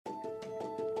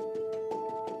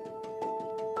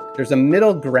there's a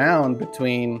middle ground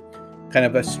between kind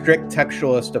of a strict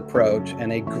textualist approach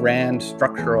and a grand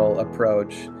structural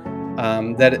approach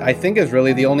that I think is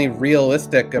really the only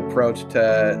realistic approach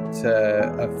to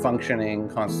a functioning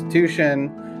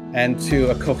constitution and to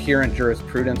a coherent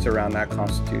jurisprudence around that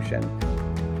constitution.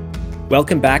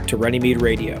 Welcome back to Runnymede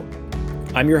Radio.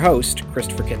 I'm your host,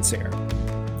 Christopher Kinsinger.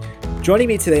 Joining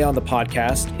me today on the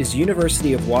podcast is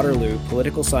University of Waterloo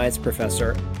political science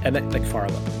professor Emmett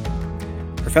Macfarlane.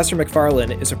 Professor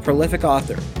Macfarlane is a prolific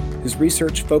author whose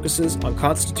research focuses on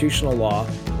constitutional law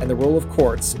and the role of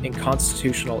courts in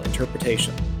constitutional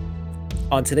interpretation.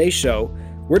 On today's show,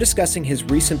 we're discussing his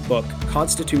recent book,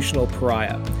 Constitutional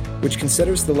Pariah, which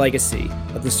considers the legacy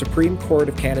of the Supreme Court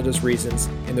of Canada's reasons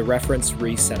in the Reference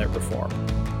Re Senate Reform.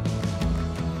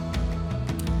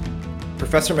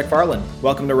 Professor Macfarlane,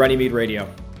 welcome to Runnymede Radio.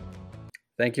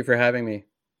 Thank you for having me.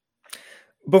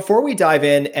 Before we dive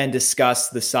in and discuss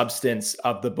the substance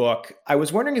of the book, I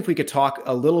was wondering if we could talk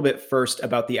a little bit first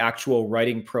about the actual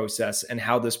writing process and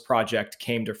how this project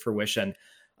came to fruition.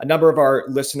 A number of our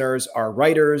listeners are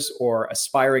writers or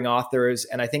aspiring authors,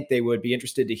 and I think they would be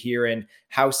interested to hear in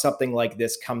how something like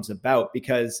this comes about,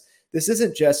 because this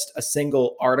isn't just a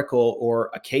single article or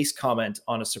a case comment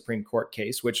on a Supreme Court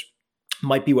case, which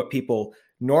might be what people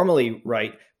normally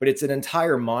write, but it's an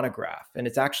entire monograph, and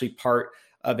it's actually part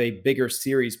of a bigger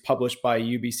series published by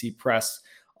UBC Press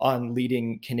on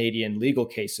leading Canadian legal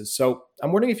cases. So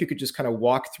I'm wondering if you could just kind of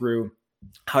walk through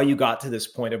how you got to this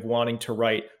point of wanting to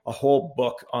write a whole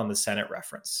book on the Senate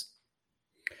reference.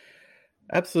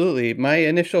 Absolutely. My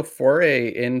initial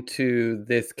foray into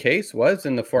this case was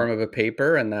in the form of a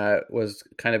paper, and that was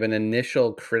kind of an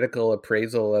initial critical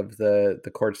appraisal of the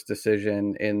court's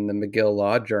decision in the McGill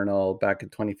Law Journal back in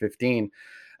 2015.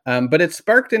 But it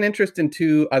sparked an interest in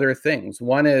two other things.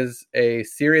 One is a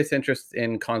serious interest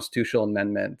in constitutional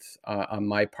amendments on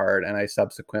my part, and I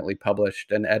subsequently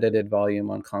published an edited volume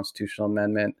on constitutional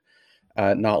amendment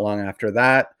not long after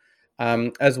that,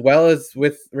 as well as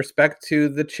with respect to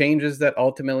the changes that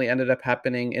ultimately ended up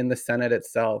happening in the Senate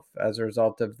itself as a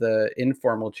result of the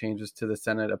informal changes to the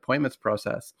Senate appointments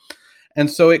process. And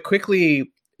so it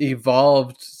quickly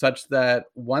evolved such that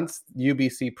once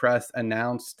UBC Press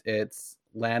announced its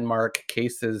landmark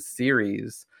cases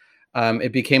series,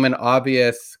 it became an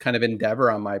obvious kind of endeavor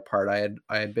on my part. I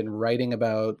had been writing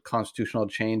about constitutional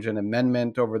change and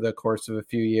amendment over the course of a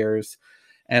few years,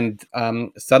 and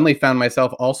suddenly found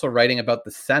myself also writing about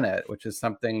the Senate, which is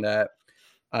something that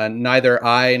neither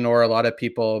I nor a lot of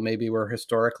people maybe were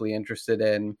historically interested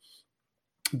in.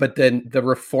 But then the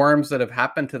reforms that have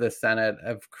happened to the Senate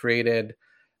have created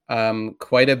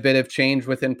quite a bit of change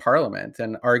within Parliament,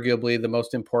 and arguably the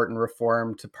most important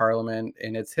reform to Parliament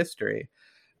in its history.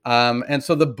 And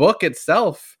so the book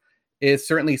itself is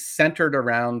certainly centered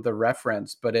around the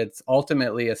reference, but it's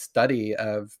ultimately a study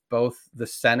of both the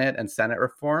Senate and Senate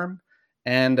reform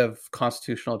and of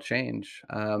constitutional change.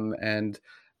 Once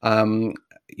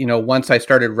I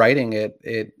started writing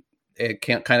it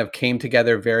kind of came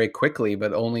together very quickly,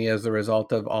 but only as a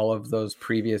result of all of those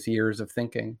previous years of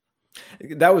thinking.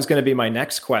 That was going to be my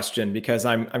next question, because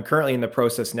I'm currently in the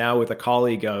process now with a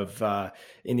colleague of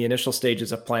in the initial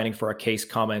stages of planning for a case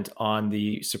comment on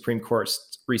the Supreme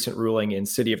Court's recent ruling in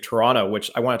City of Toronto, which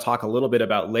I want to talk a little bit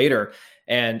about later.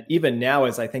 And even now,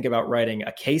 as I think about writing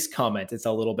a case comment, it's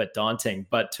a little bit daunting.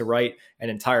 But to write an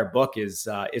entire book is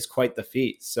quite the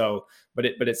feat. So, but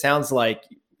it sounds like,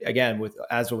 again,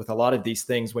 as with a lot of these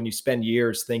things, when you spend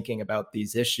years thinking about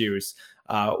these issues,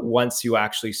 once you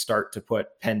actually start to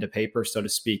put pen to paper, so to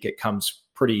speak, it comes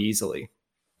pretty easily.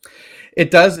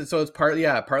 It does. So it's partly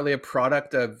a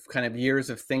product of kind of years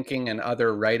of thinking and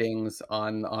other writings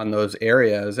on those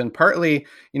areas. And partly,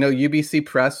 UBC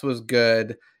Press was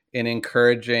good in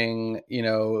encouraging,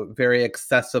 very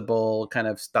accessible kind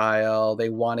of style. They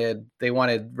wanted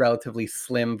relatively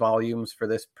slim volumes for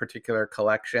this particular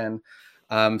collection.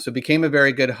 So it became a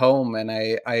very good home. And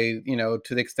I to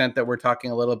the extent that we're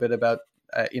talking a little bit about,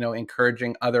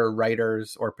 encouraging other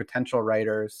writers or potential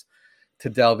writers to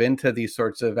delve into these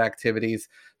sorts of activities,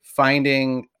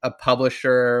 finding a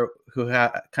publisher who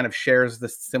kind of shares the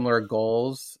similar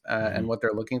goals and what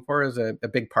they're looking for is a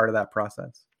big part of that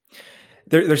process.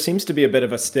 There seems to be a bit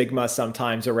of a stigma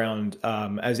sometimes around,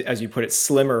 as you put it,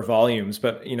 slimmer volumes.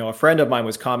 But, a friend of mine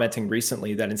was commenting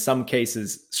recently that in some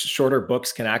cases, shorter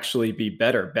books can actually be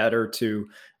better to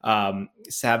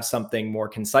have something more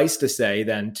concise to say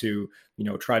than to,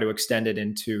 try to extend it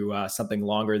into something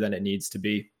longer than it needs to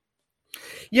be.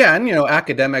 Yeah, and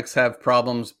academics have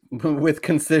problems with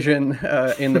concision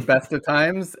in the best of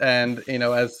times, and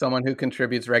as someone who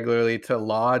contributes regularly to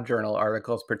law journal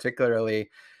articles, particularly,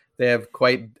 They have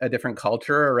quite a different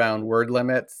culture around word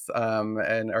limits,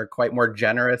 and are quite more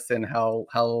generous in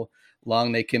how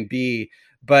long they can be.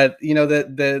 But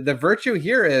the virtue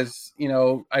here is,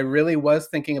 I really was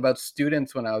thinking about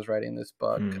students when I was writing this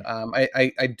book.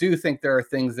 I do think there are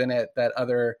things in it that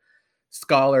other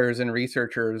scholars and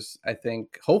researchers, I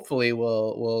think, hopefully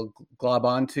will glob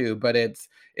onto, but it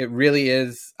really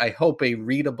is, I hope, a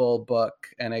readable book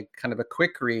and a kind of a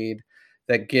quick read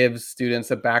that gives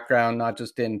students a background not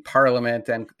just in Parliament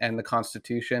and the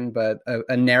Constitution, but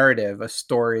a narrative, a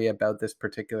story about this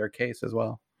particular case as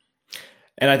well.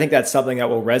 And I think that's something that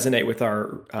will resonate with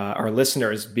our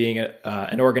listeners, being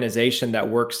an organization that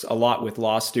works a lot with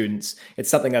law students. It's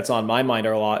something that's on my mind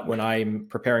a lot when I'm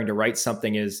preparing to write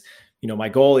something is, my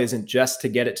goal isn't just to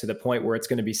get it to the point where it's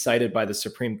going to be cited by the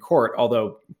Supreme Court,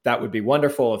 although that would be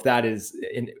wonderful if that is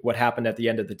what happened at the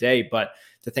end of the day, but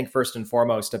to think first and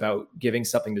foremost about giving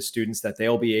something to students that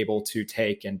they'll be able to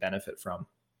take and benefit from.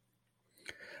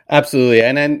 Absolutely.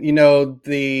 And then,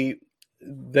 the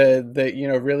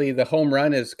really the home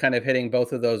run is kind of hitting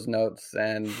both of those notes.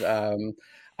 And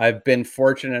I've been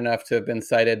fortunate enough to have been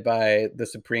cited by the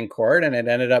Supreme Court, and it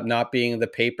ended up not being the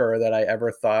paper that I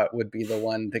ever thought would be the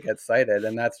one to get cited.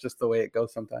 And that's just the way it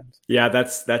goes sometimes. Yeah,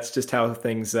 that's just how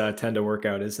things tend to work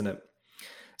out, isn't it?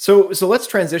 So let's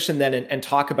transition then and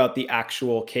talk about the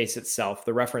actual case itself,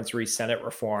 the Reference Re Senate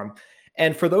reform.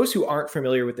 And for those who aren't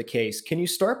familiar with the case, can you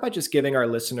start by just giving our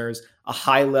listeners a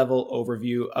high-level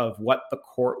overview of what the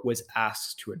court was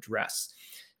asked to address?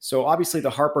 So obviously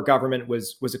the Harper government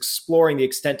was exploring the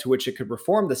extent to which it could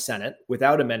reform the Senate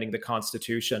without amending the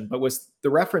Constitution, but was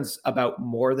the reference about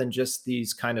more than just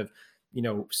these kind of,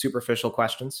 superficial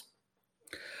questions?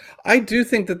 I do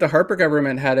think that the Harper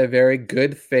government had a very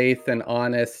good faith and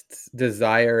honest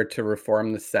desire to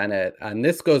reform the Senate. And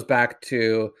this goes back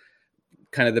to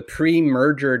kind of the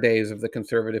pre-merger days of the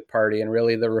Conservative Party and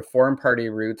really the Reform Party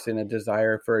roots in a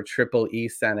desire for a triple E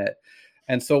Senate.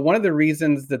 And so one of the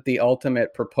reasons that the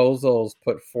ultimate proposals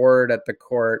put forward at the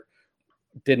court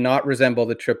did not resemble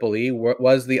the triple E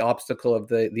was the obstacle of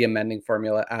the amending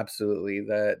formula. Absolutely.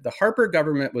 The Harper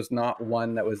government was not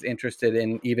one that was interested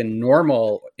in even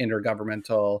normal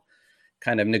intergovernmental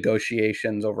kind of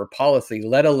negotiations over policy,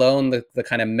 let alone the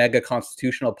kind of mega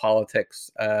constitutional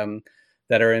politics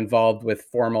that are involved with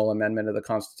formal amendment of the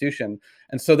Constitution.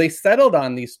 And so they settled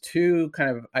on these two kind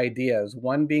of ideas,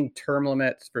 one being term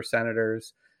limits for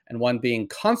senators and one being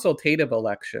consultative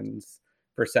elections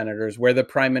for senators, where the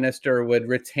prime minister would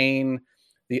retain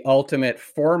the ultimate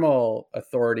formal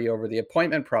authority over the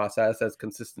appointment process as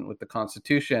consistent with the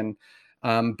Constitution,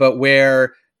 but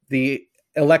where the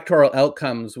electoral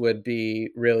outcomes would be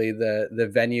really the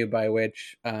venue by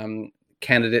which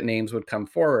candidate names would come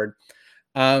forward.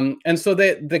 And so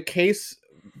the case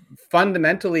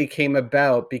fundamentally came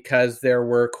about because there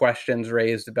were questions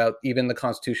raised about even the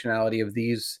constitutionality of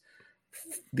these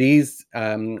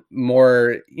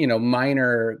more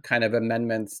minor kind of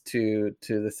amendments to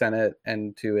the Senate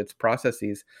and to its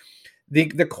processes.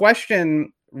 The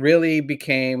question really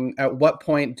became, at what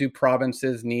point do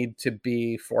provinces need to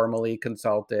be formally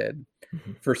consulted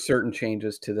for certain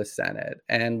changes to the Senate?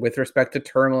 And with respect to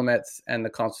term limits and the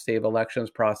consultative elections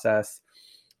process,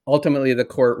 ultimately the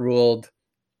court ruled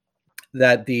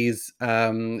that these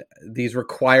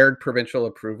required provincial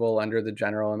approval under the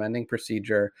general amending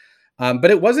procedure.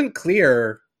 But it wasn't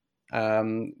clear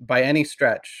by any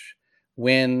stretch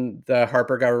when the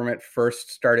Harper government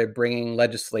first started bringing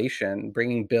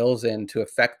bills in to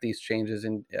affect these changes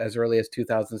in as early as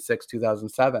 2006,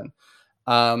 2007.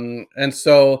 And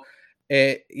so,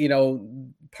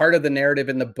 part of the narrative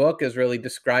in the book is really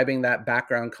describing that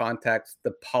background context,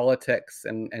 the politics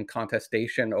and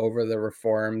contestation over the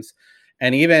reforms.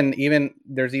 And even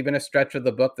there's even a stretch of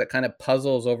the book that kind of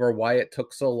puzzles over why it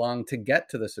took so long to get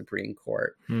to the Supreme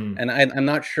Court. And I'm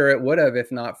not sure it would have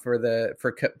if not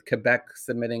for Quebec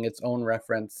submitting its own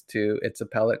reference to its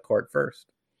appellate court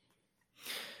first.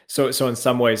 So in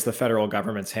some ways, the federal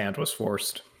government's hand was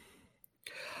forced.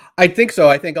 I think so.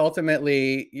 I think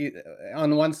ultimately,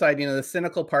 on one side, the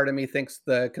cynical part of me thinks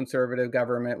the Conservative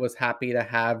government was happy to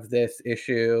have this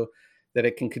issue that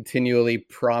it can continually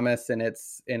promise in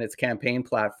its campaign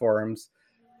platforms.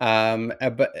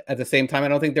 But at the same time, I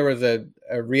don't think there was a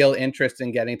real interest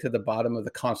in getting to the bottom of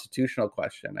the constitutional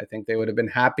question. I think they would have been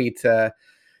happy to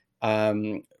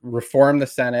reform the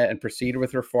Senate and proceed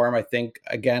with reform. I think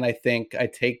I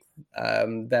take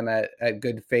them at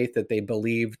good faith that they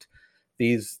believed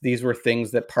these were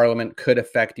things that Parliament could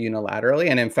affect unilaterally.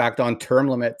 And in fact, on term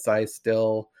limits, I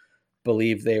still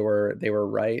believe they were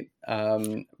right.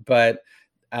 But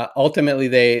ultimately,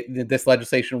 this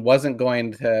legislation wasn't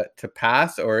going to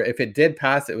pass, or if it did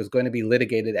pass, it was going to be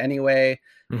litigated anyway,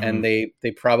 and they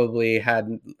probably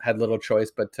had little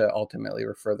choice but to ultimately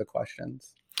refer the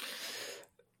questions.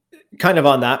 Kind of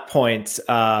on that point,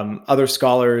 other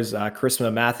scholars,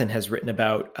 Charisma Mathin has written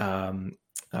about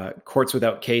courts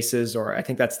without cases, or I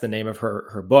think that's the name of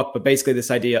her book. But basically,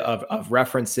 this idea of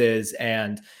references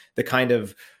and the kind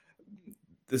of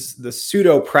the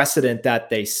pseudo precedent that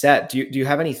they set. Do you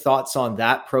have any thoughts on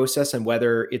that process and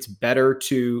whether it's better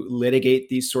to litigate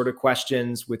these sort of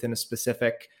questions within a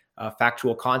specific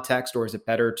factual context, or is it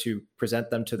better to present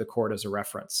them to the court as a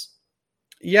reference?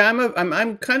 Yeah,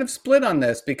 I'm kind of split on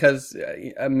this because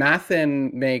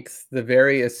Mathin makes the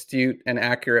very astute and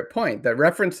accurate point that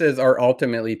references are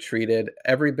ultimately treated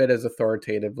every bit as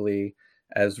authoritatively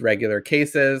as regular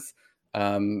cases,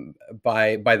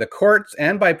 by the courts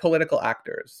and by political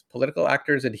actors. Political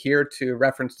actors adhere to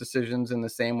reference decisions in the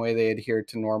same way they adhere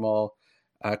to normal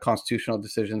constitutional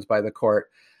decisions by the court.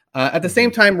 At the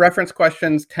same time, reference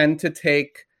questions tend to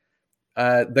take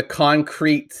the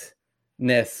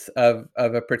concreteness of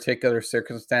a particular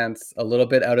circumstance a little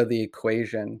bit out of the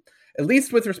equation. At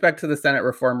least with respect to the Senate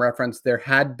reform reference, there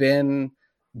had been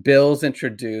bills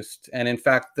introduced. And in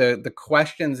fact, the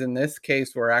questions in this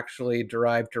case were actually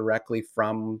derived directly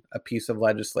from a piece of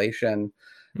legislation.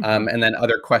 And then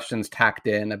other questions tacked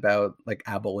in about like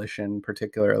abolition,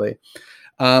 particularly.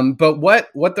 But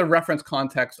what the reference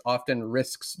context often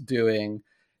risks doing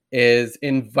is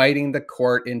inviting the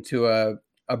court into a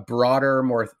broader,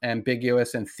 more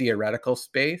ambiguous and theoretical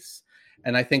space.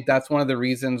 And I think that's one of the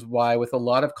reasons why with a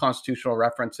lot of constitutional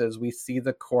references, we see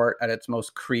the court at its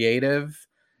most creative,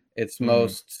 its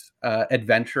most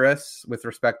adventurous with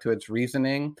respect to its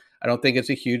reasoning. I don't think it's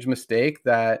a huge mistake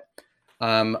that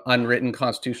unwritten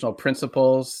constitutional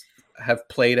principles have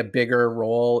played a bigger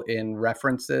role in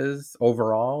references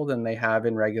overall than they have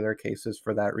in regular cases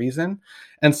for that reason.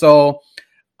 And so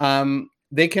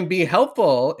they can be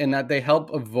helpful in that they help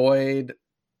avoid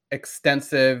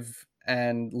extensive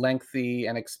and lengthy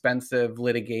and expensive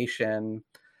litigation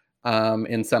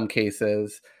in some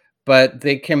cases, but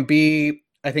they can be,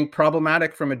 I think,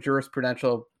 problematic from a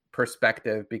jurisprudential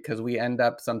perspective because we end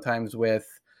up sometimes with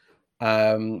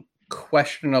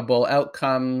questionable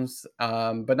outcomes,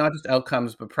 but not just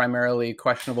outcomes, but primarily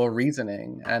questionable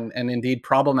reasoning and indeed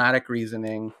problematic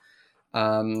reasoning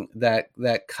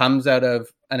that comes out of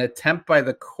an attempt by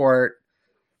the court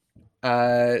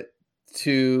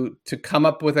to come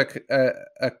up with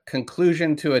a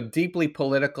conclusion to a deeply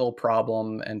political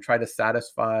problem and try to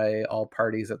satisfy all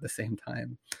parties at the same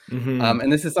time.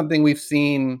 And this is something we've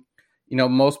seen,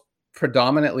 most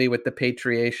predominantly with the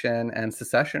patriation and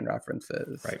secession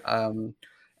references. Right. And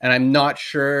I'm not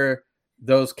sure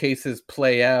those cases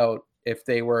play out if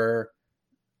they were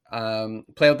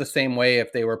play out the same way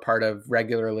if they were part of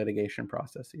regular litigation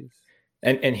processes.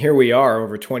 And here we are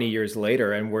over 20 years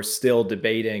later, and we're still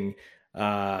debating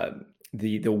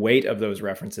the weight of those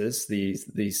references,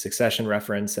 the succession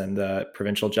reference and the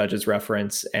provincial judges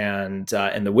reference, and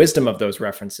the wisdom of those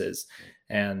references.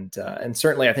 And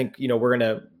certainly, I think we're going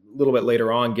to a little bit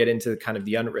later on get into kind of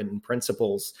the unwritten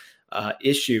principles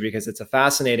issue, because it's a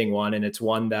fascinating one, and it's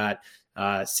one that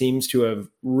seems to have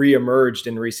reemerged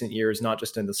in recent years, not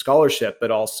just in the scholarship, but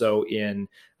also in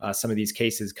some of these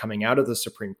cases coming out of the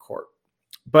Supreme Court.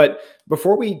 But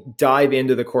before we dive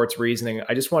into the court's reasoning,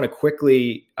 I just want to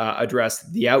quickly address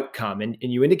the outcome. And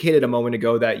you indicated a moment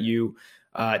ago that you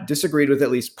disagreed with at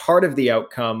least part of the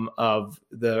outcome of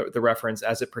the reference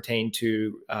as it pertained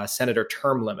to senator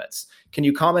term limits. Can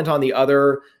you comment on the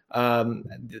other,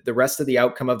 the rest of the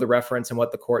outcome of the reference and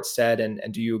what the court said?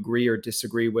 And do you agree or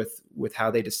disagree with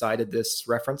how they decided this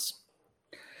reference?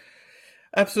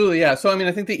 Absolutely, yeah. So,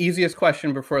 I think the easiest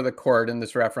question before the court in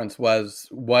this reference was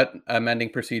what amending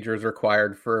procedure is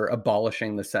required for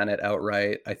abolishing the Senate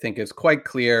outright. I think it's quite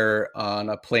clear on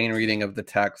a plain reading of the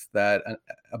text that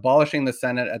abolishing the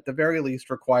Senate at the very least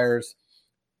requires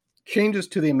changes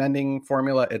to the amending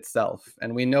formula itself.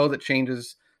 And we know that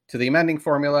changes to the amending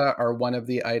formula are one of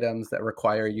the items that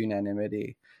require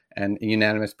unanimity and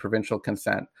unanimous provincial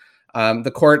consent.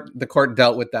 The court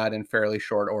dealt with that in fairly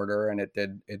short order, and it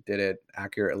did it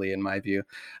accurately, in my view.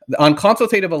 On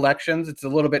consultative elections, it's a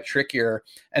little bit trickier,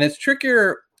 and it's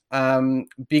trickier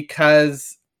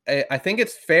because I think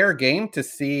it's fair game to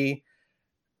see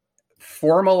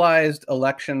formalized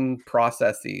election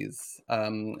processes,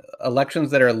 elections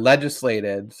that are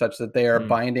legislated such that they are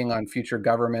binding on future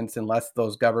governments unless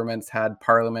those governments had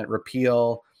Parliament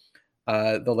repeal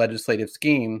the legislative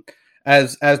scheme,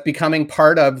 as becoming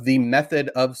part of the method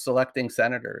of selecting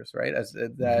senators, right? As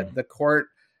that the court,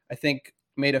 I think,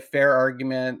 made a fair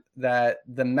argument that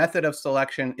the method of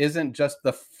selection isn't just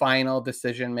the final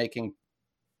decision-making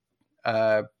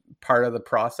part of the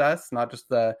process, not just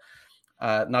the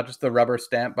rubber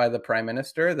stamp by the prime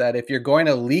minister, that if you're going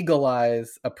to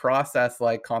legalize a process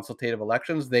like consultative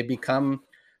elections, they become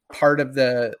part of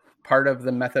the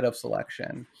method of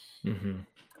selection. Mm-hmm.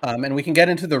 And we can get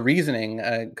into the reasoning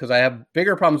because I have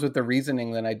bigger problems with the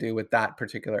reasoning than I do with that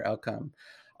particular outcome.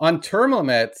 On term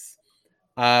limits,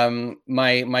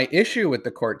 my issue with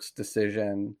the court's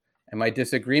decision and my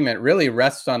disagreement really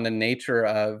rests on the nature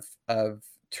of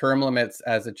term limits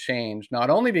as a change, not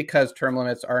only because term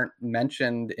limits aren't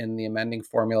mentioned in the amending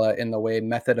formula in the way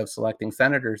method of selecting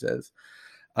senators is,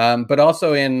 but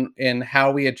also in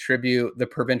how we attribute the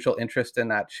provincial interest in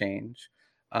that change.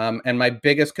 And my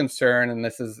biggest concern, and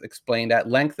this is explained at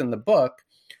length in the book,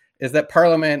 is that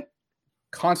Parliament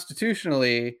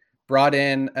constitutionally brought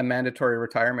in a mandatory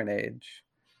retirement age.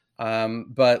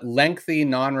 But lengthy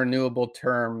non-renewable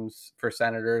terms for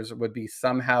senators would be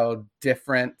somehow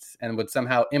different and would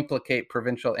somehow implicate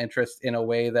provincial interest in a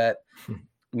way that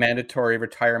mandatory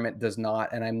retirement does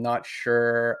not. And I'm not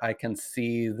sure I can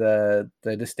see the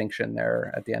distinction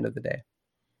there at the end of the day.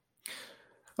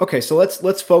 Okay, so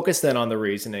let's focus then on the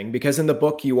reasoning, because in the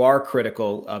book you are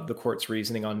critical of the court's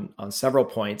reasoning on several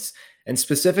points, and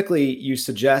specifically you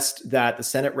suggest that the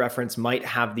Senate reference might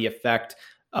have the effect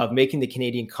of making the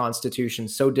Canadian Constitution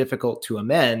so difficult to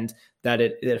amend that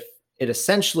it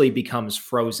essentially becomes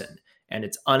frozen and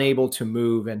it's unable to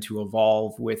move and to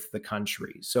evolve with the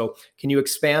country. So can you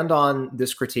expand on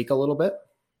this critique a little bit?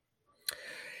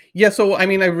 Yeah, so I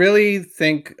mean, I really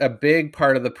think a big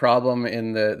part of the problem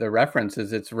in the reference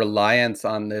is its reliance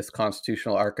on this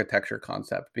constitutional architecture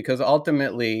concept, because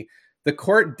ultimately the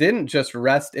court didn't just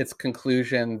rest its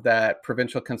conclusion that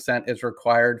provincial consent is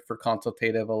required for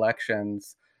consultative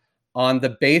elections on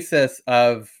the basis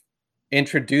of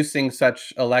introducing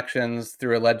such elections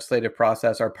through a legislative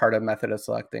process are part of method of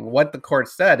selecting. What the court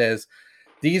said is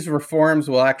these reforms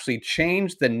will actually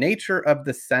change the nature of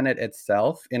the Senate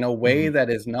itself in a way that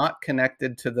is not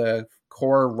connected to the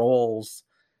core roles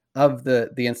of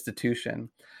the institution.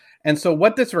 And so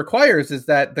what this requires is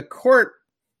that the court,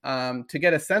 to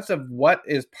get a sense of what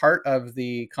is part of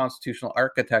the constitutional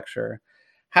architecture,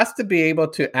 has to be able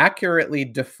to accurately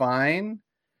define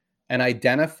and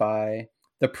identify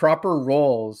the proper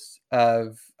roles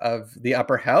of the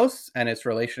upper house and its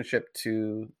relationship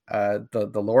to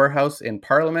the lower house in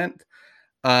Parliament,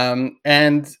 and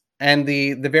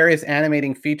the various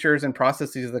animating features and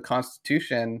processes of the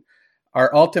Constitution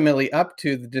are ultimately up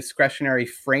to the discretionary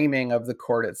framing of the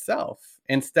court itself.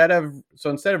 Instead of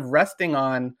resting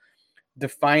on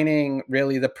defining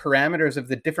really the parameters of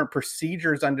the different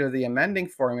procedures under the amending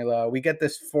formula, we get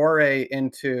this foray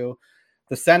into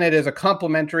the Senate is a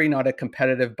complementary, not a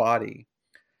competitive body.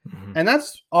 Mm-hmm. And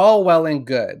that's all well and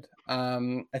good.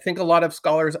 I think a lot of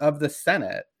scholars of the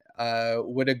Senate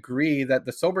would agree that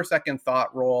the sober second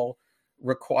thought role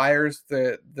requires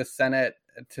the Senate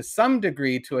to some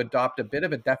degree to adopt a bit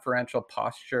of a deferential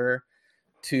posture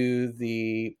to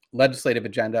the legislative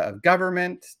agenda of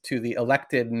government, to the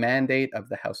elected mandate of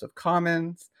the House of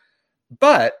Commons.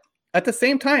 But at the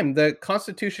same time, the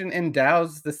Constitution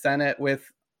endows the Senate with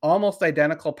almost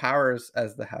identical powers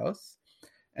as the House.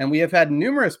 And we have had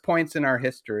numerous points in our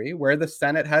history where the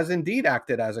Senate has indeed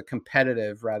acted as a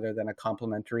competitive rather than a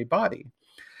complementary body.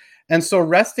 And so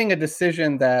resting a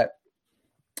decision that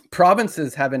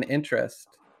provinces have an interest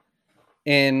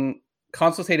in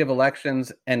consultative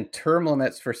elections and term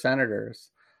limits for senators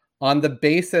on the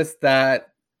basis that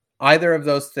either of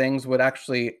those things would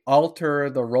actually alter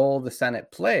the role the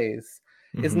Senate plays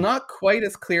is not quite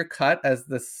as clear cut as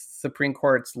the Supreme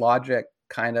Court's logic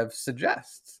kind of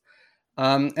suggests.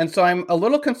 And so I'm a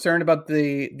little concerned about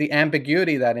the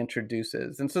ambiguity that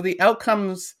introduces. And so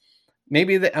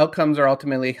maybe the outcomes are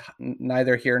ultimately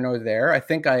neither here nor there. I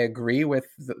think I agree with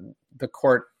the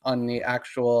court on the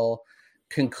actual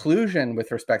conclusion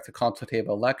with respect to consultative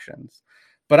elections.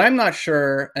 But I'm not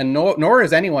sure, and nor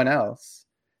is anyone else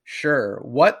sure,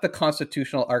 what the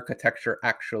constitutional architecture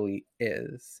actually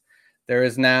is. There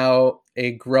is now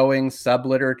a growing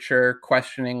subliterature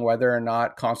questioning whether or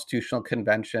not constitutional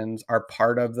conventions are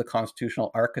part of the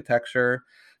constitutional architecture,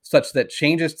 such that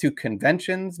changes to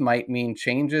conventions might mean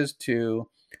changes to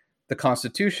the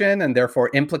Constitution and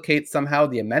therefore implicate somehow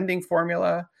the amending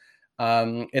formula.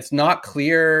 It's not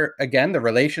clear, again, the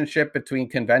relationship between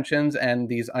conventions and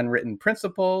these unwritten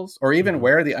principles, or even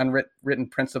where the unwritten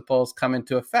principles come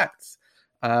into effect.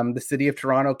 The City of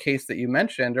Toronto case that you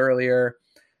mentioned earlier,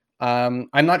 I'm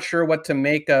not sure what to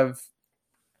make of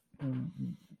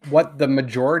what the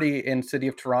majority in City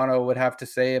of Toronto would have to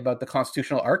say about the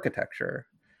constitutional architecture,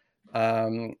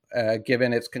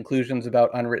 given its conclusions about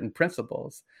unwritten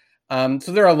principles. So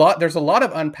there's a lot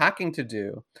of unpacking to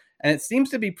do, and it seems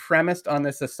to be premised on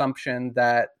this assumption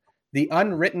that the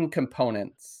unwritten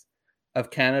components of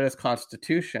Canada's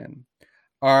constitution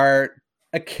are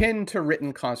akin to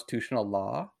written constitutional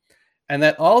law, and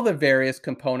that all the various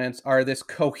components are this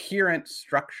coherent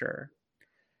structure.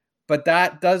 But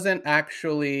that doesn't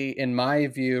actually, in my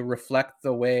view, reflect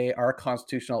the way our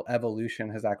constitutional evolution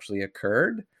has actually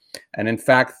occurred. And in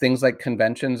fact, things like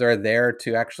conventions are there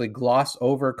to actually gloss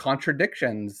over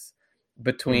contradictions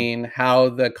between how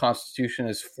the Constitution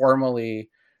is formally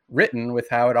written with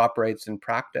how it operates in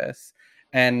practice.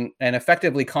 And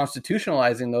effectively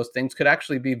constitutionalizing those things could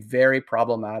actually be very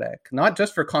problematic, not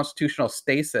just for constitutional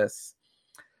stasis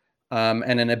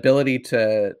and an ability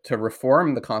to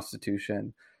reform the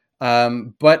Constitution,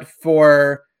 but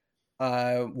for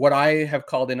what I have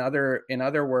called in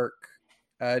other work,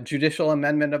 judicial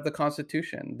amendment of the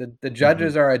Constitution. The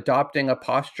judges are adopting a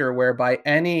posture whereby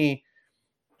any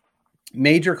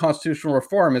major constitutional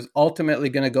reform is ultimately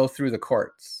going to go through the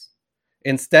courts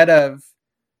instead of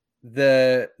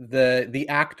the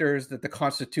actors that the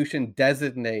Constitution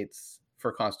designates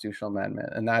for constitutional amendment,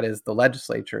 and that is the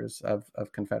legislatures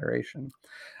of Confederation.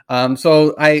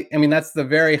 So I mean, that's the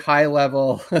very high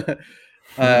level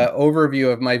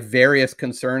overview of my various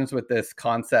concerns with this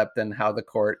concept and how the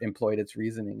court employed its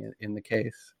reasoning in the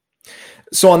case.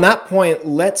 So on that point,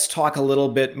 let's talk a little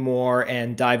bit more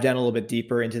and dive down a little bit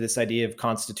deeper into this idea of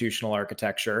constitutional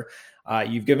architecture.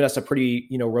 You've given us a pretty,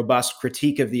 robust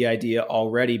critique of the idea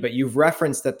already, but you've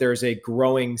referenced that there's a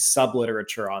growing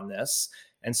subliterature on this.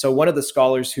 And so one of the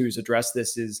scholars who's addressed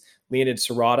this is Leonid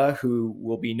Serrata, who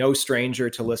will be no stranger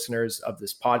to listeners of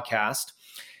this podcast.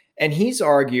 And he's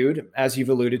argued, as you've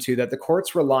alluded to, that the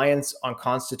court's reliance on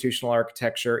constitutional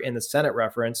architecture in the Senate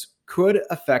reference could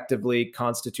effectively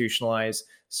constitutionalize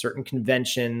certain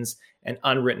conventions and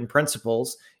unwritten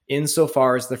principles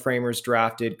insofar as the framers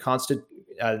drafted,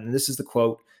 and this is the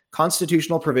quote,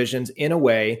 constitutional provisions in a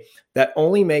way that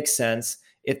only makes sense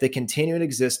if the continued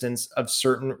existence of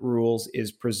certain rules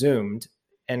is presumed,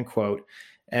 end quote,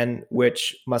 and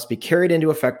which must be carried into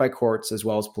effect by courts as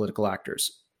well as political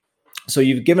actors. So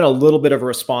you've given a little bit of a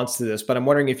response to this, but I'm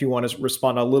wondering if you want to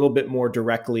respond a little bit more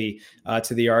directly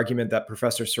to the argument that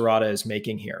Professor Serrata is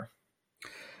making here.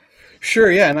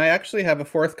 Sure, yeah. And I actually have a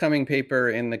forthcoming paper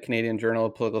in the Canadian Journal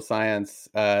of Political Science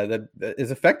that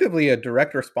is effectively a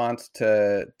direct response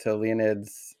to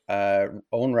Leonid's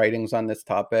own writings on this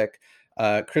topic.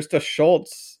 Krista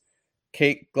Schultz,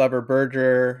 Kate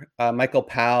Glover-Berger, Michael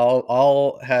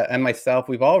Powell, and myself,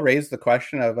 we've all raised the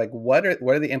question of what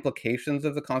are the implications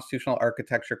of the constitutional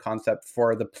architecture concept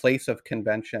for the place of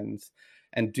conventions,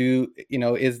 and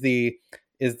is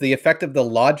the effect of the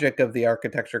logic of the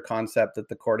architecture concept that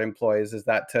the court employs, is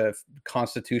that to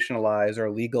constitutionalize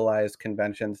or legalize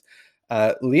conventions?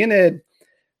 Leonid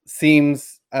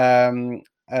seems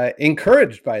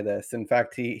encouraged by this. In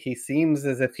fact, he seems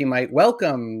as if he might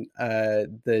welcome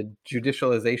the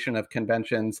judicialization of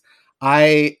conventions.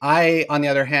 I, on the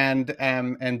other hand,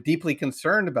 am deeply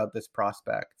concerned about this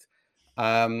prospect.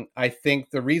 I think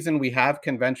the reason we have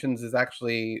conventions is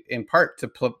actually in part to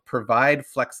provide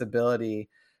flexibility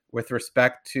with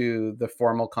respect to the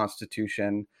formal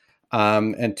constitution,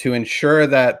 and to ensure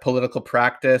that political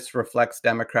practice reflects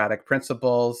democratic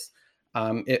principles.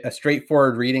 A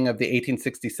straightforward reading of the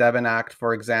 1867 Act,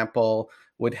 for example,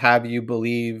 would have you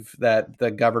believe that the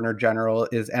Governor General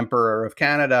is Emperor of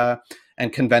Canada,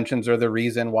 and conventions are the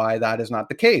reason why that is not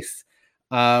the case.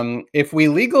 If we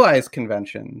legalize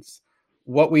conventions,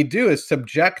 what we do is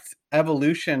subject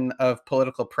evolution of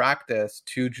political practice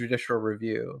to judicial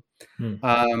review.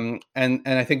 And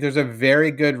I think there's a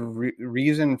very good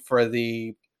reason for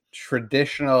the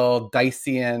traditional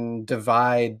Dyson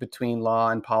divide between law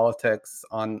and politics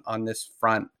on this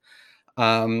front.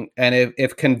 And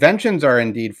if conventions are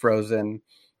indeed frozen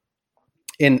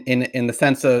in the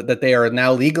sense of that they are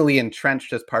now legally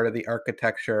entrenched as part of the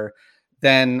architecture,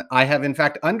 then I have in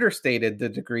fact understated the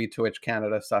degree to which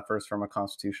Canada suffers from a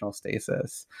constitutional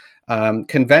stasis.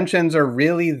 Conventions are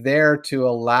really there to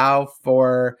allow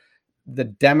for the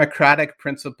democratic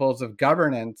principles of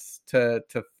governance to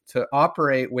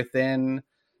operate within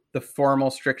the formal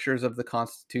strictures of the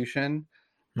Constitution,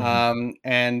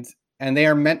 and they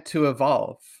are meant to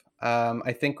evolve.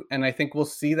 I think we'll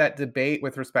see that debate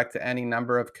with respect to any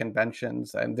number of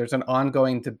conventions. And there's an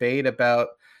ongoing debate about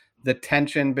the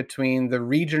tension between the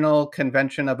regional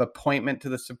convention of appointment to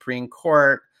the Supreme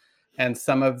Court and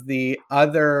some of the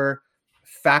other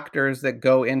factors that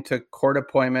go into court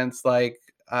appointments, like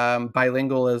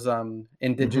bilingualism,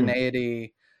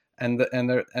 indigeneity, and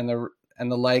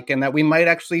the like, and that we might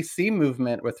actually see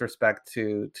movement with respect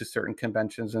to certain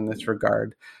conventions in this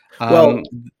regard. Well,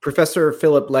 Professor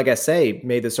Philip Lagacé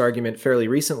made this argument fairly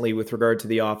recently with regard to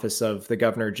the office of the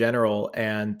Governor General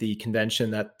and the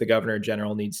convention that the Governor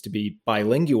General needs to be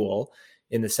bilingual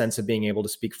in the sense of being able to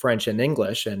speak French and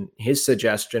English. And his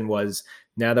suggestion was,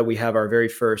 now that we have our very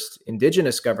first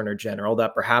Indigenous Governor General,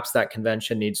 that perhaps that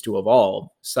convention needs to evolve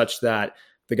such that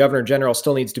the Governor General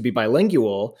still needs to be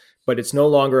bilingual, but it's no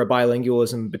longer a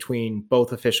bilingualism between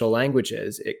both official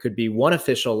languages. It could be one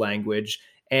official language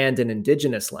and an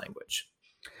Indigenous language.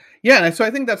 Yeah, and so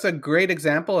I think that's a great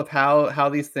example of how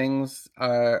these things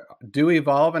do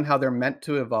evolve and how they're meant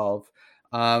to evolve.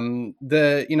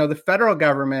 The federal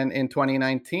government in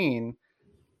 2019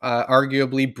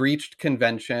 arguably breached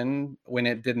convention when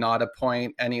it did not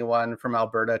appoint anyone from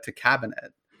Alberta to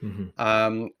cabinet.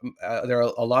 There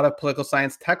are a lot of political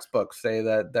science textbooks say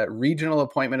that regional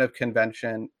appointment of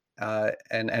convention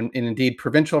and indeed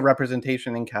provincial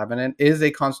representation in cabinet is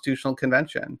a constitutional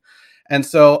convention. And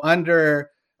so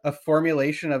under a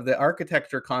formulation of the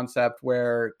architecture concept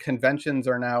where conventions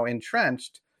are now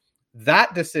entrenched,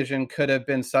 that decision could have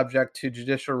been subject to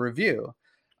judicial review.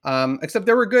 Except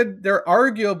there are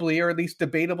arguably, or at least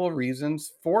debatable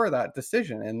reasons for that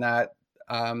decision, in that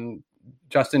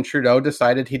Justin Trudeau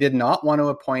decided he did not want to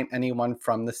appoint anyone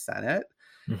from the Senate,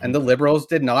 and the Liberals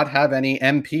did not have any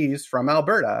MPs from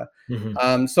Alberta.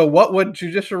 So what would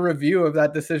judicial review of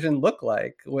that decision look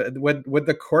like? Would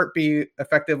the court be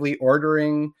effectively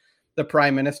ordering the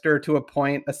Prime Minister to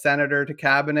appoint a senator to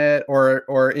cabinet,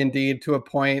 or indeed to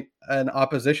appoint an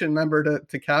opposition member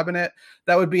to cabinet?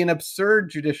 That would be an absurd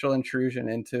judicial intrusion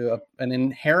into an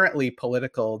inherently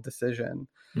political decision.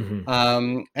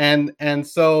 And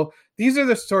so these are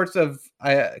the sorts of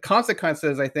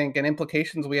consequences, I think, and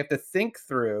implications we have to think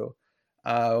through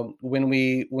when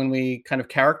we kind of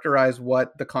characterize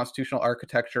what the constitutional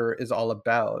architecture is all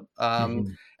about.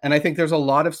 And I think there's a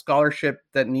lot of scholarship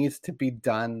that needs to be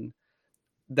done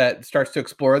that starts to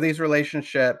explore these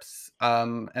relationships.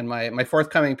 And my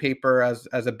forthcoming paper, as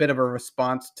a bit of a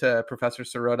response to Professor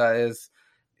Sirota,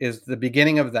 is the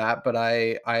beginning of that. But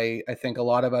I think a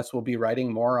lot of us will be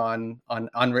writing more on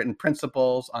unwritten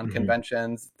principles, on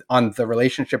conventions, on the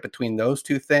relationship between those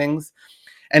two things,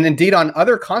 and indeed on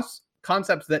other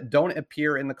concepts that don't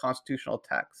appear in the constitutional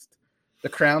text. The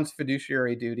Crown's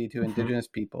fiduciary duty to Indigenous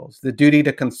peoples, the duty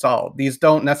to consult. These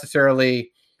don't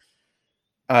necessarily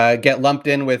get lumped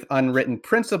in with unwritten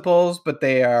principles, but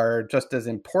they are just as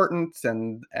important,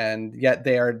 and yet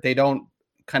they don't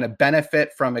kind of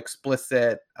benefit from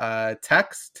explicit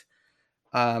text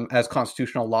as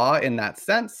constitutional law in that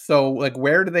sense. So, like,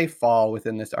 where do they fall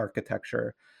within this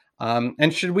architecture?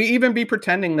 And should we even be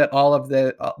pretending that all of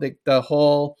the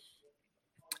whole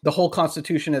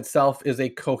Constitution itself is a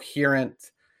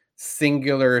coherent,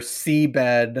 singular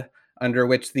seabed under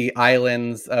which the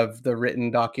islands of the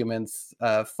written documents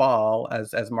fall,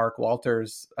 as Mark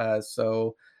Walters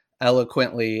so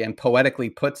eloquently and poetically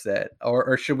puts it?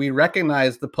 Or should we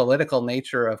recognize the political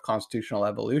nature of constitutional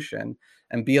evolution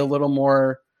and be a little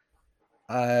more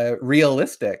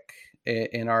realistic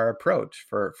in our approach,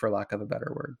 for lack of a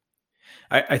better word?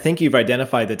 I think you've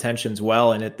identified the tensions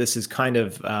well, and this is kind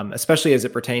of, especially as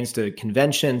it pertains to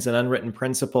conventions and unwritten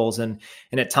principles, and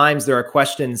at times there are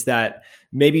questions that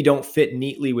maybe don't fit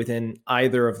neatly within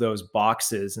either of those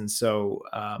boxes. And so,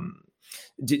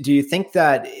 do you think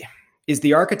that is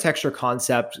the architecture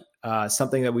concept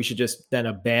something that we should just then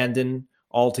abandon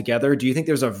altogether? Do you think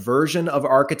there's a version of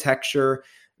architecture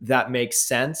that makes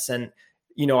sense? And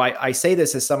I say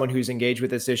this as someone who's engaged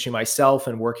with this issue myself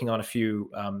and working on a few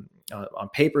on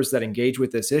papers that engage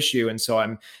with this issue. And so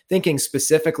I'm thinking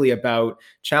specifically about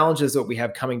challenges that we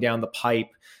have coming down the pipe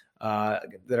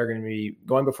that are going to be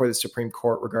going before the Supreme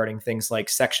Court regarding things like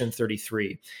Section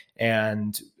 33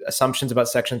 and assumptions about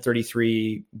Section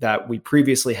 33 that we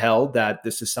previously held that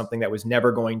this is something that was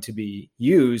never going to be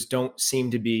used don't seem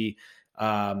to be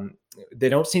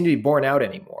borne out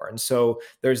anymore. And so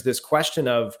there's this question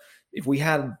of, if we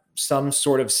had some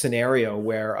sort of scenario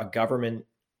where a government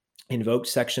invoked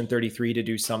Section 33 to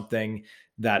do something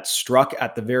that struck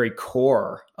at the very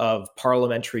core of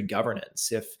parliamentary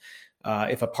governance, if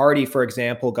a party, for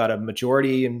example, got a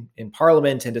majority in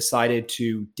parliament and decided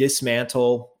to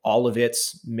dismantle all of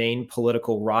its main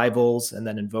political rivals and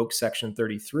then invoke Section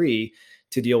 33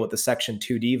 to deal with the Section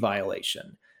 2D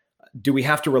violation, do we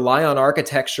have to rely on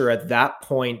architecture at that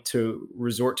point to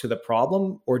resort to the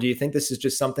problem? Or do you think this is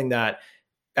just something that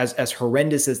as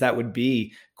horrendous as that would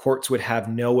be, courts would have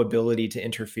no ability to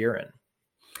interfere in.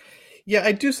 Yeah,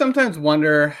 I do sometimes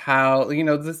wonder how,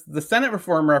 the Senate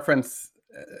reform reference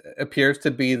appears to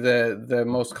be the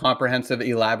most comprehensive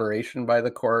elaboration by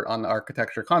the court on the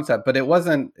architecture concept, but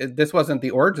this wasn't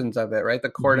the origins of it, right? The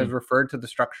court has referred to the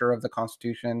structure of the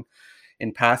Constitution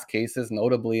in past cases,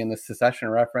 notably in the secession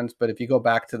reference. But if you go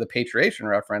back to the patriation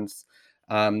reference,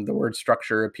 the word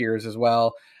structure appears as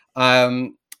well.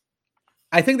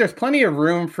 I think there's plenty of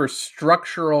room for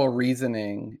structural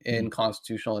reasoning in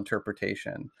constitutional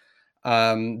interpretation.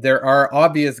 There are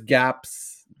obvious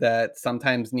gaps that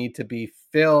sometimes need to be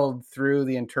filled through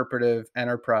the interpretive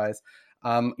enterprise.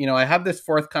 I have this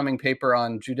forthcoming paper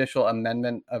on judicial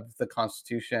amendment of the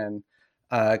Constitution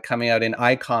coming out in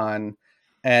Icon,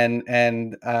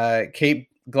 and Kate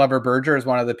Glover Berger is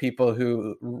one of the people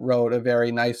who wrote a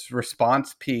very nice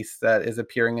response piece that is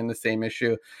appearing in the same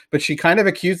issue. But she kind of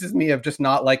accuses me of just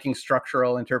not liking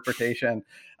structural interpretation.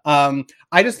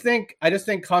 I just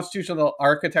think constitutional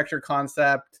architecture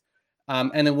concept,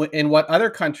 and in what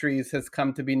other countries has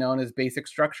come to be known as basic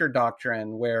structure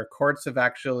doctrine, where courts have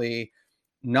actually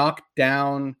knocked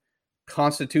down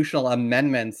constitutional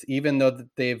amendments, even though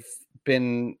they've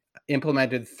been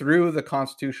implemented through the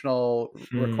constitutional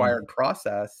required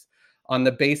process, on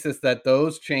the basis that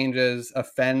those changes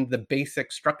offend the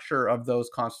basic structure of those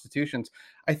constitutions.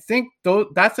 I think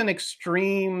that's an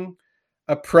extreme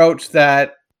approach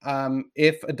that,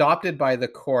 if adopted by the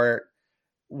court,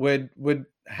 would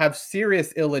have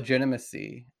serious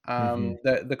illegitimacy.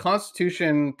 The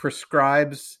Constitution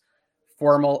prescribes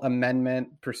formal amendment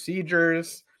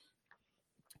procedures.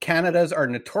 Canada's are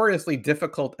notoriously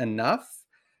difficult enough,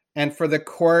 and for the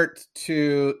court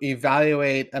to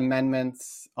evaluate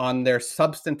amendments on their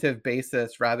substantive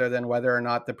basis rather than whether or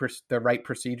not the right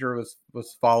procedure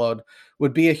was followed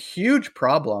would be a huge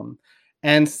problem.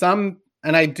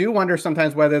 And I do wonder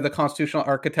sometimes whether the constitutional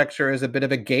architecture is a bit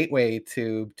of a gateway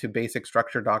to basic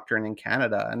structure doctrine in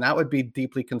Canada, and that would be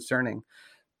deeply concerning.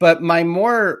 But my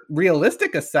more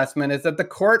realistic assessment is that the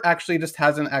court actually just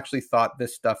hasn't actually thought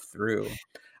this stuff through.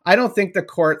 I don't think the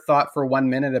court thought for 1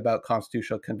 minute about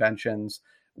constitutional conventions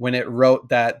when it wrote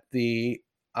that the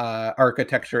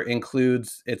architecture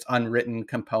includes its unwritten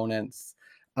components,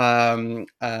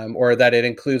 or that it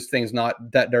includes things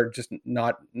that are just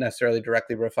not necessarily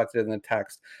directly reflected in the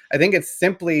text. I think it's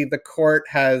simply the court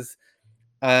has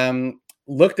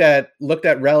looked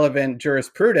at relevant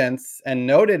jurisprudence and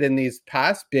noted in these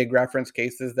past big reference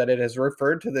cases that it has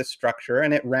referred to this structure,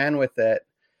 and it ran with it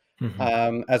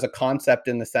as a concept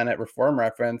in the Senate reform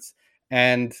reference.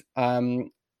 And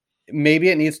maybe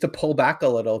it needs to pull back a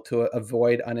little to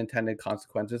avoid unintended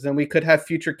consequences. And we could have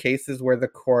future cases where the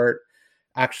court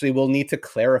actually will need to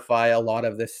clarify a lot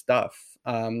of this stuff.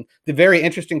 The very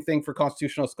interesting thing for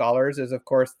constitutional scholars is, of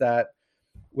course, that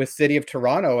with City of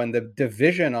Toronto and the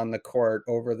division on the court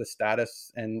over the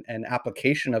status and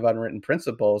application of unwritten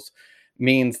principles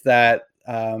means that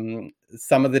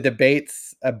some of the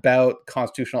debates about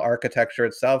constitutional architecture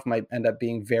itself might end up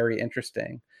being very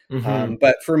interesting.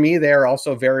 But for me, they are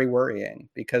also very worrying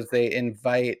because they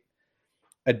invite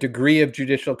a degree of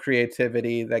judicial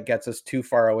creativity that gets us too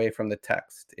far away from the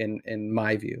text, in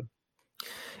my view.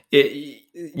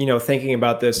 Thinking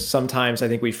about this, sometimes I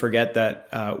think we forget that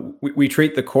we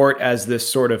treat the court as this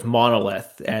sort of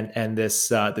monolith and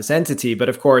this entity. But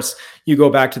of course, you go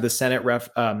back to the Senate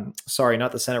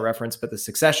not the Senate reference, but the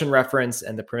succession reference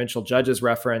and the provincial judges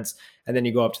reference, and then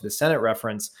you go up to the Senate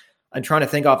reference. I'm trying to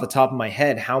think off the top of my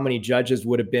head how many judges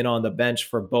would have been on the bench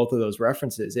for both of those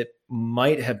references. It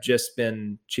might have just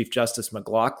been Chief Justice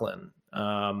McLaughlin.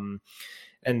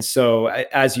 And so,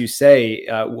 as you say,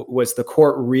 was the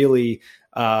court really,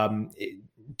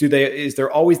 is there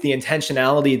always the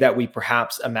intentionality that we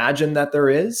perhaps imagine that there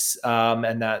is,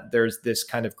 and that there's this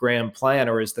kind of grand plan,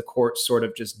 or is the court sort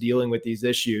of just dealing with these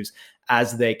issues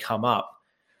as they come up?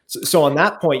 So on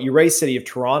that point, you raised City of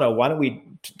Toronto. Why don't we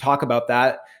talk about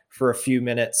that for a few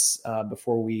minutes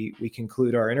before we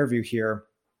conclude our interview here?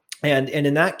 And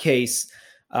in that case,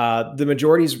 the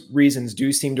majority's reasons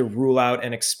do seem to rule out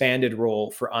an expanded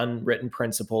role for unwritten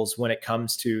principles when it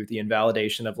comes to the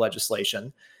invalidation of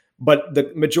legislation. But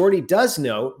the majority does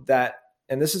note that,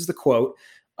 and this is the quote,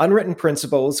 unwritten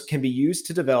principles can be used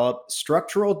to develop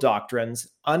structural doctrines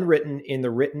unstated in the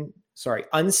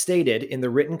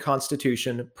written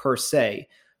constitution per se,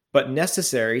 but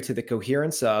necessary to the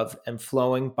coherence of and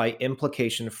flowing by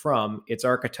implication from its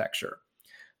architecture.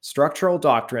 Structural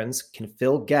doctrines can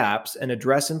fill gaps and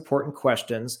address important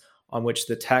questions on which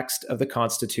the text of the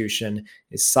Constitution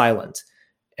is silent,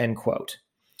 end quote.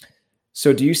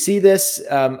 So do you see this,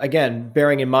 again,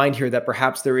 bearing in mind here that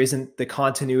perhaps there isn't the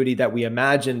continuity that we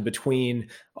imagine between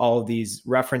all of these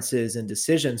references and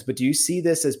decisions, but do you see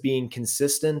this as being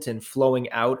consistent and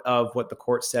flowing out of what the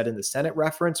court said in the Senate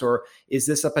reference, or is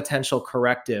this a potential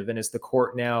corrective, and is the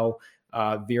court now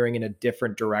veering in a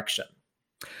different direction?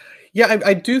 Yeah,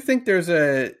 I do think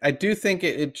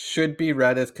it should be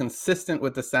read as consistent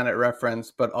with the Senate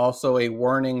reference, but also a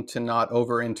warning to not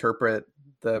overinterpret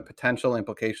the potential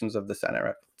implications of the Senate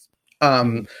reference.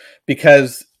 Mhm.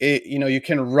 Because you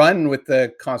can run with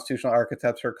the constitutional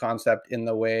architecture concept in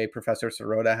the way Professor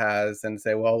Sirota has and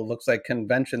say, well, it looks like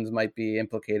conventions might be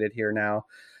implicated here now.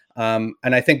 And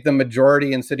I think the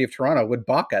majority in City of Toronto would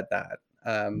balk at that,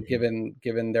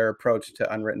 given their approach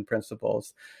to unwritten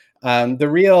principles. The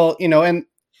real, and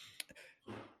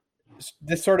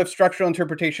this sort of structural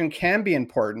interpretation can be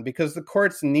important because the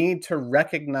courts need to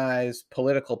recognize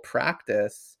political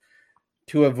practice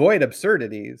to avoid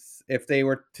absurdities. If they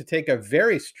were to take a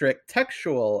very strict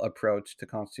textual approach to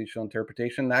constitutional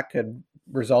interpretation, that could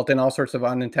result in all sorts of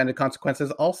unintended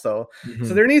consequences also. So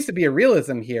Mhm. there needs to be a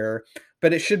realism here,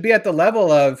 but it should be at the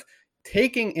level of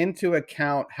taking into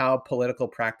account how political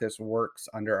practice works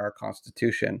under our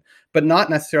Constitution, but not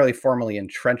necessarily formally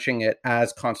entrenching it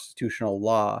as constitutional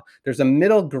law. There's a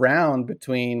middle ground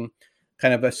between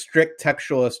kind of a strict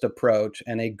textualist approach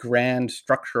and a grand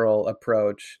structural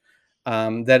approach,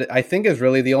 that I think is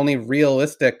really the only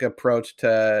realistic approach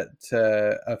to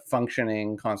a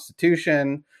functioning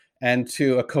constitution and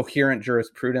to a coherent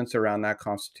jurisprudence around that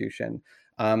constitution.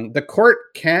 The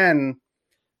court can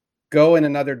go in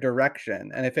another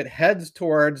direction, and if it heads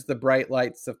towards the bright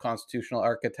lights of constitutional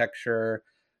architecture,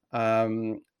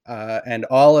 and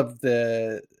all of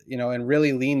the, and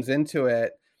really leans into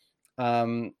it,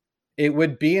 um, it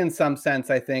would be in some sense,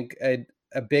 I think,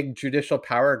 a big judicial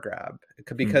power grab,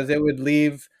 Mhm. because it would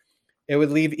leave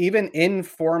even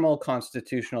informal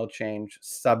constitutional change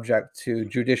subject to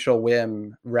judicial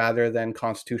whim rather than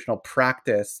constitutional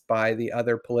practice by the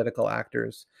other political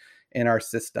actors in our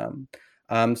system.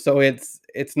 So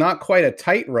it's not quite a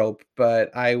tightrope,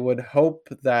 but I would hope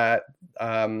that,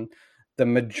 the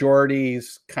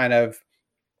majority's kind of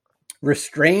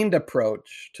restrained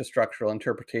approach to structural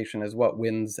interpretation is what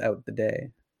wins out the day.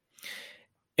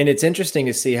 And it's interesting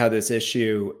to see how this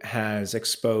issue has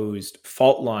exposed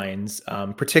fault lines,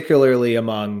 particularly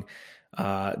among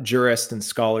jurists and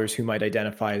scholars who might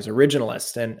identify as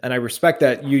originalist. And I respect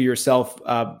that you yourself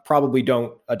probably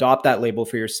don't adopt that label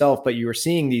for yourself, but you are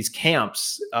seeing these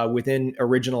camps within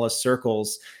originalist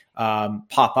circles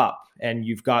pop up. And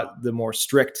you've got the more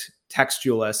strict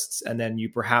textualists, and then you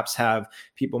perhaps have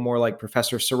people more like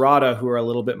Professor Sirota who are a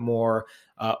little bit more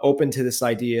open to this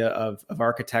idea of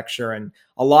architecture. And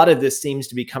a lot of this seems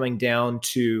to be coming down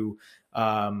to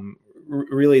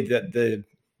really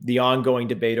the ongoing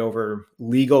debate over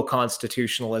legal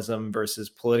constitutionalism versus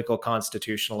political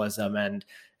constitutionalism. And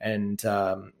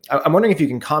I'm wondering if you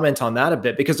can comment on that a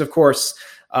bit, because of course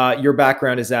your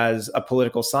background is as a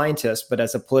political scientist, but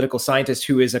as a political scientist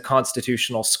who is a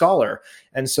constitutional scholar.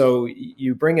 And so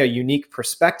you bring a unique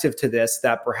perspective to this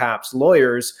that perhaps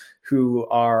lawyers who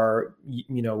are,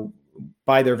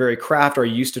 by their very craft, are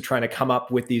used to trying to come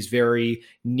up with these very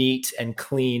neat and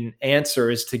clean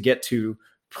answers to get to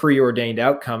preordained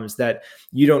outcomes, that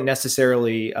you don't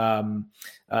necessarily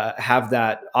have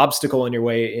that obstacle in your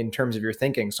way in terms of your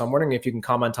thinking. So I'm wondering if you can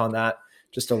comment on that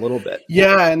just a little bit.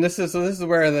 Yeah, and this is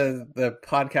where the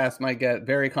podcast might get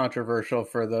very controversial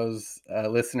for those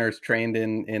listeners trained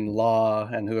in law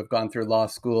and who have gone through law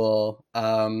school.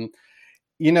 There,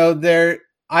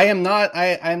 I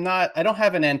don't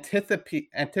have an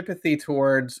antipathy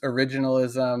towards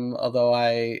originalism, although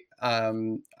I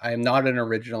am not an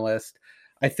originalist.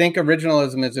 I think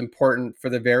originalism is important for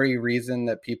the very reason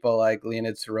that people like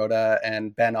Leonid Sirota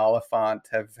and Ben Oliphant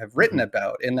have written Mhm.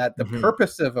 about, in that the Mhm.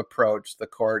 purposive approach the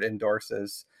court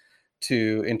endorses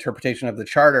to interpretation of the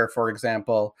charter, for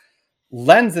example,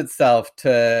 lends itself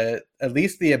to at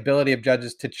least the ability of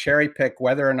judges to cherry pick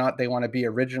whether or not they want to be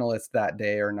originalist that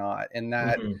day or not. In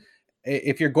that, Mhm.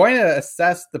 if you're going to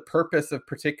assess the purpose of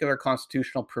particular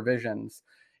constitutional provisions,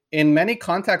 in many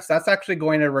contexts, that's actually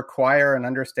going to require an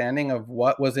understanding of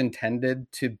what was intended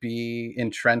to be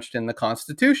entrenched in the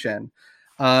Constitution.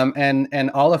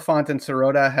 And Oliphant and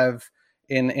Sirota have,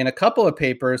 in a couple of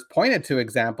papers, pointed to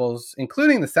examples,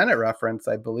 including the Senate reference,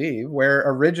 I believe, where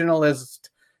originalist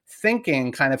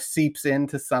thinking kind of seeps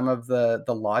into some of the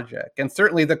logic. And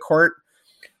certainly the court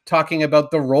talking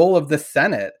about the role of the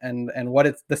Senate and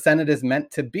what the Senate is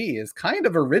meant to be is kind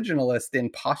of originalist in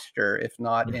posture, if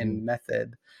not Mhm. in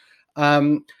method.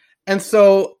 Um, And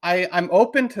so I'm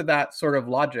open to that sort of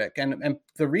logic. And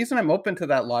the reason I'm open to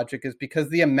that logic is because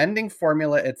the amending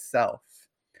formula itself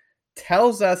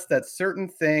tells us that certain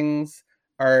things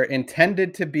are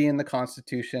intended to be in the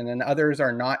Constitution and others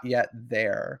are not yet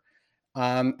there.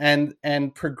 And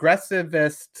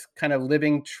progressivist kind of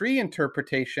living tree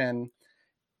interpretation,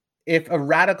 if a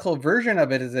radical version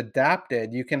of it is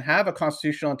adapted, you can have a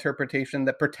constitutional interpretation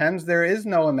that pretends there is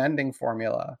no amending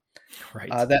formula. Right.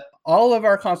 That all of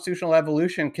our constitutional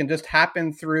evolution can just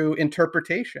happen through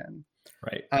interpretation.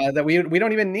 Right. That we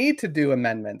don't even need to do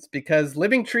amendments, because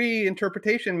living tree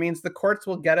interpretation means the courts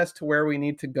will get us to where we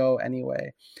need to go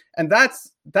anyway, and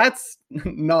that's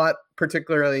not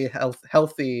particularly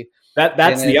healthy.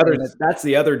 That's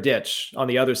the other ditch on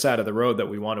the other side of the road that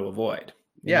we want to avoid.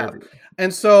 Yeah,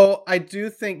 and so I do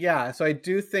think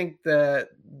that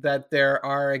there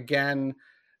are, again,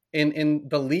 in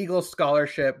the legal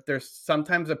scholarship, there's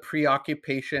sometimes a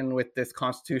preoccupation with this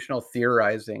constitutional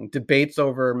theorizing, debates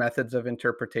over methods of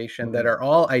interpretation that are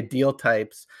all ideal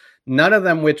types, none of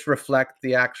them which reflect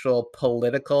the actual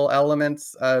political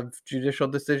elements of judicial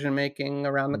decision making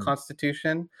around the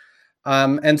Constitution.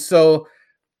 And so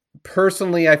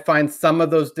personally, I find some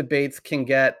of those debates can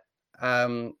get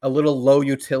a little low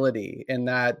utility, in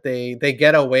that they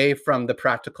get away from the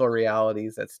practical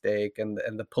realities at stake and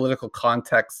the political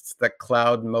contexts that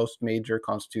cloud most major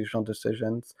constitutional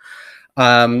decisions.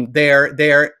 They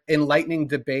are enlightening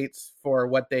debates for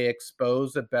what they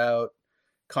expose about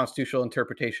constitutional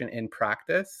interpretation in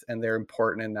practice, and they're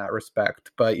important in that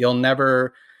respect. But you're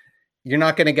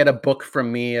not going to get a book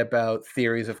from me about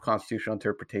theories of constitutional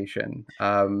interpretation,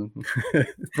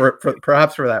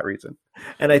 perhaps for that reason.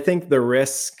 And I think the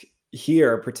risk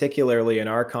here, particularly in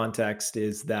our context,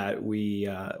 is that we,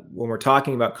 when we're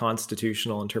talking about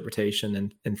constitutional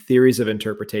interpretation and theories of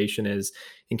interpretation, is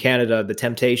in Canada, the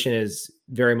temptation is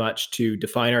very much to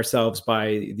define ourselves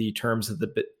by the terms of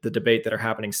the debate that are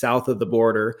happening south of the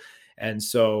border. And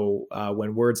so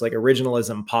when words like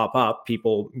originalism pop up,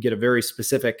 people get a very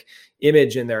specific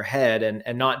image in their head,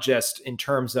 and not just in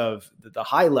terms of the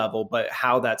high level, but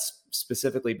how that's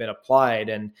specifically been applied.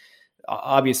 And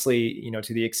obviously,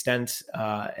 to the extent,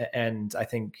 and I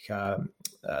think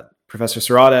Professor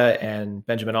Serrata and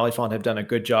Benjamin Oliphant have done a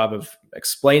good job of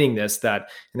explaining this, that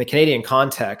in the Canadian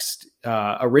context,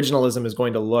 originalism is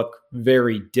going to look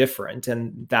very different.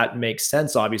 And that makes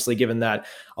sense, obviously, given that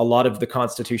a lot of the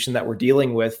Constitution that we're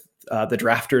dealing with, the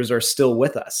drafters are still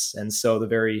with us. And so the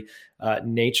very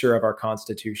nature of our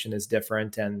Constitution is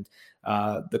different. And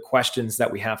the questions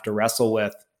that we have to wrestle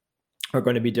with are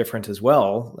going to be different as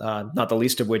well. Not the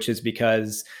least of which is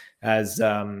because, as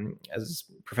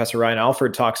Professor Ryan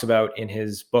Alford talks about in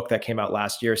his book that came out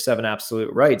last year, Seven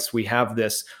Absolute Rights, we have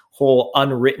this whole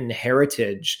unwritten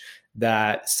heritage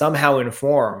that somehow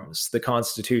informs the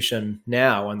Constitution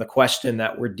now. And the question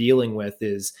that we're dealing with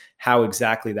is how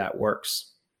exactly that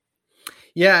works.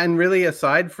 Yeah, and really,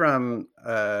 aside from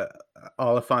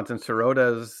Oliphant and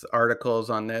Serrata's articles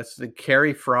on this, Professor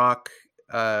Kerry Frock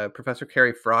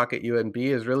at UNB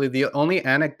is really the only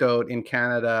anecdote in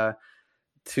Canada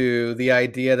to the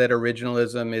idea that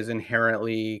originalism is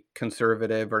inherently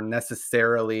conservative or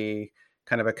necessarily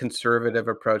kind of a conservative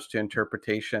approach to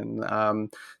interpretation.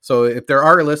 So if there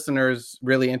are listeners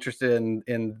really interested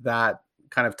in that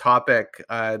kind of topic,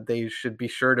 they should be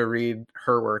sure to read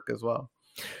her work as well.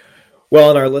 Well,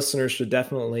 and our listeners should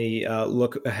definitely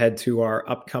look ahead to our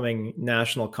upcoming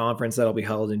national conference that'll be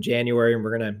held in January. And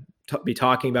we're going to be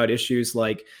talking about issues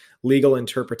like legal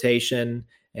interpretation.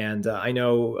 And I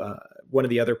know one of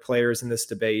the other players in this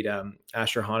debate,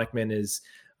 Asher Honickman, is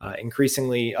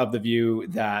increasingly of the view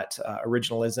that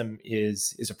originalism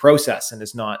is a process and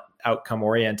is not outcome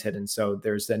oriented. And so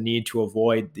there's a need to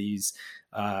avoid these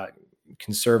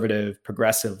conservative,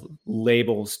 progressive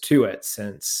labels to it,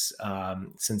 since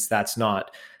that's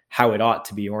not how it ought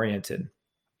to be oriented.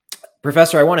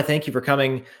 Professor, I want to thank you for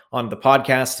coming on the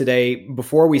podcast today.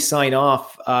 Before we sign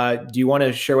off, do you want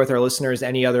to share with our listeners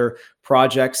any other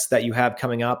projects that you have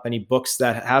coming up, any books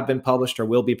that have been published or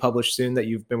will be published soon that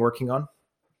you've been working on?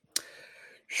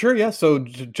 Sure, yeah. So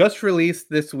just released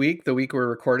this week, the week we're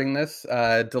recording this,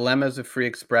 Dilemmas of Free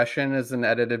Expression is an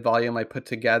edited volume I put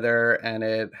together, and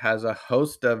it has a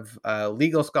host of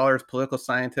legal scholars, political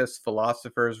scientists,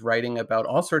 philosophers writing about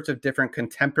all sorts of different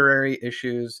contemporary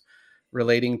issues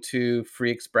relating to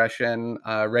free expression,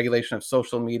 regulation of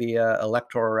social media,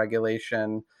 electoral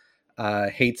regulation,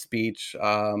 hate speech,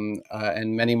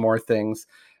 and many more things.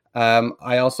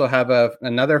 I also have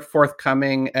another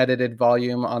forthcoming edited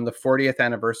volume on the 40th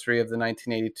anniversary of the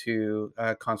 1982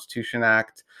 Constitution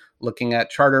Act, looking at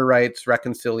charter rights,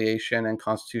 reconciliation, and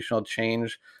constitutional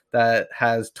change. that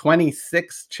has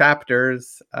 26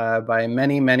 chapters by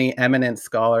many, many eminent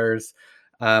scholars.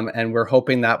 And we're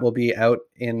hoping that will be out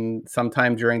in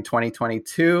sometime during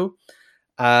 2022.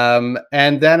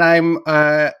 And then I'm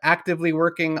actively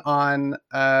working on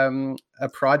a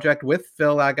project with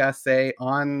Phil Lagacé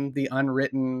on the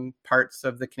unwritten parts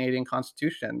of the Canadian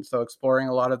Constitution. So exploring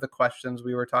a lot of the questions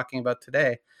we were talking about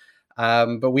today.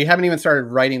 But we haven't even started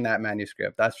writing that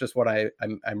manuscript. That's just what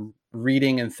I'm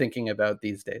reading and thinking about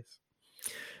these days.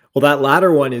 Well, that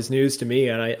latter one is news to me,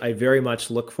 and I very much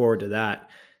look forward to that.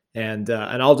 And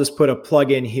I'll just put a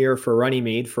plug in here for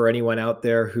Runnymede for anyone out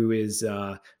there who is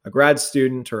a grad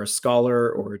student or a scholar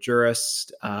or a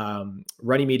jurist.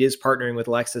 Runnymede is partnering with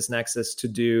LexisNexis to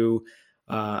do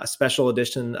a special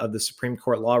edition of the Supreme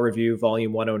Court Law Review,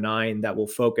 Volume 109, that will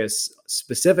focus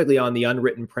specifically on the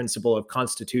unwritten principle of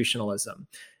constitutionalism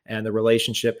and the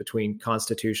relationship between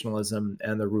constitutionalism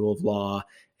and the rule of law.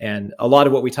 And a lot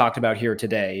of what we talked about here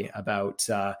today about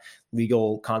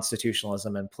legal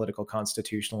constitutionalism and political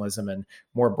constitutionalism, and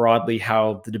more broadly,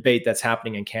 how the debate that's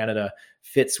happening in Canada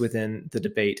fits within the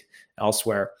debate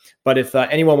elsewhere. But if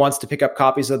anyone wants to pick up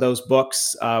copies of those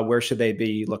books, where should they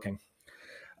be looking?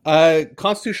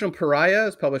 Constitutional Pariah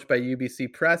is published by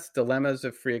UBC Press. Dilemmas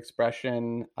of Free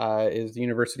Expression is the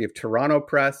University of Toronto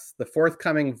Press. The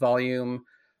forthcoming volume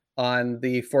on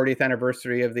the 40th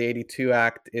anniversary of the 82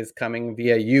 Act is coming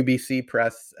via UBC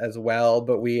Press as well,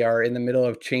 but we are in the middle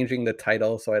of changing the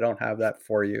title, so I don't have that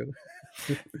for you.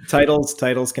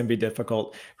 Titles can be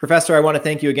difficult. Professor, I want to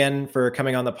thank you again for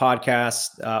coming on the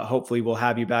podcast. Hopefully we'll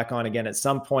have you back on again at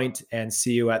some point and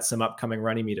see you at some upcoming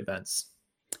Runnymede events.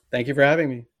 Thank you for having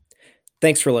me.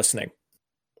 Thanks for listening.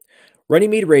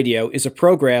 Runnymede Radio is a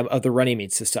program of the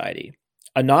Runnymede Society,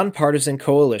 a nonpartisan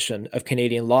coalition of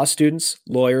Canadian law students,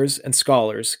 lawyers, and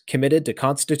scholars committed to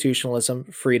constitutionalism,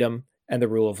 freedom, and the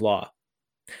rule of law.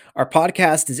 Our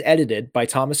podcast is edited by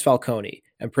Thomas Falcone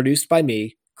and produced by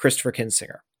me, Christopher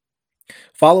Kinsinger.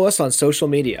 Follow us on social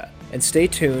media and stay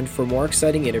tuned for more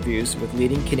exciting interviews with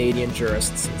leading Canadian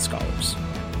jurists and scholars.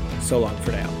 So long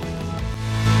for now.